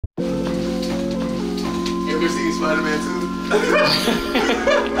Spider-Man 2.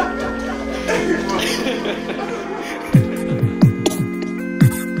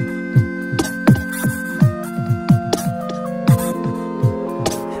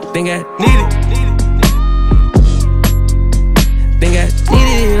 Think I need it. Think I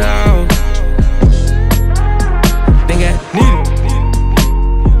need it all. Think I need it.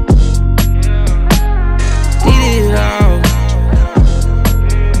 Need it all.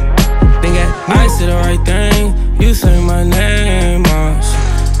 Think I said the right thing. You say my name, I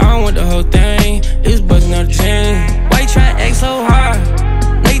don't want the whole thing. It's bustin' out the chain. Why you try to act so hard?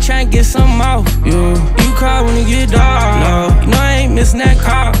 They try to get something off you. You cry when you get dark. No, you know I ain't missing that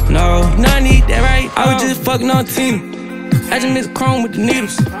car. No, you know I need that right. I was just fucking on Tina. I just mixed chrome with the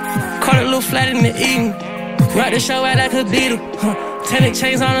needles. Caught it a little flat in the eating. Rock the show out like a beetle. Tennis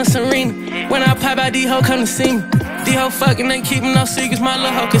chains on I'm Serena. When I pop out, these hoes come to see me. These hoes fucking, they keepin' no secrets. My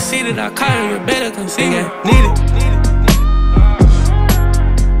little hoe conceited. I caught her, you better conceited. Need it.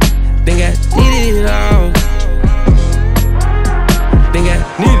 Think I need it all. Think I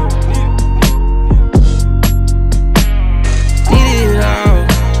need it. Need it all.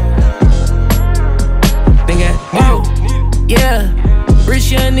 Think I need it. Yeah,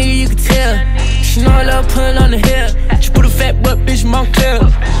 rich young nigga, you can tell. She know I love pullin on the hill. She put a fat butt, bitch, moncler.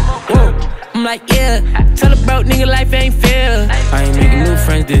 Whoa, I'm like, yeah. Tell a broke nigga life ain't fair. I ain't making new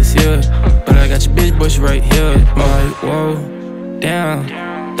friends this year, but I got your bitch bush right here. I'm like, whoa, damn.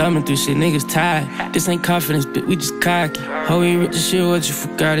 Thumbing through shit, niggas tired. This ain't confidence, bitch, we just cocky. How we rich as shit, what you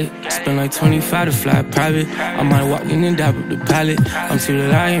forgot it? Spend like 25 to fly private. I might walk in and die with the pilot. I'm too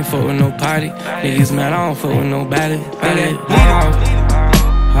lit, I ain't fuck with no party. Niggas mad, I don't fuck with nobody.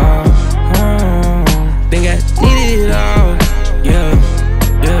 Think I need it all, yeah.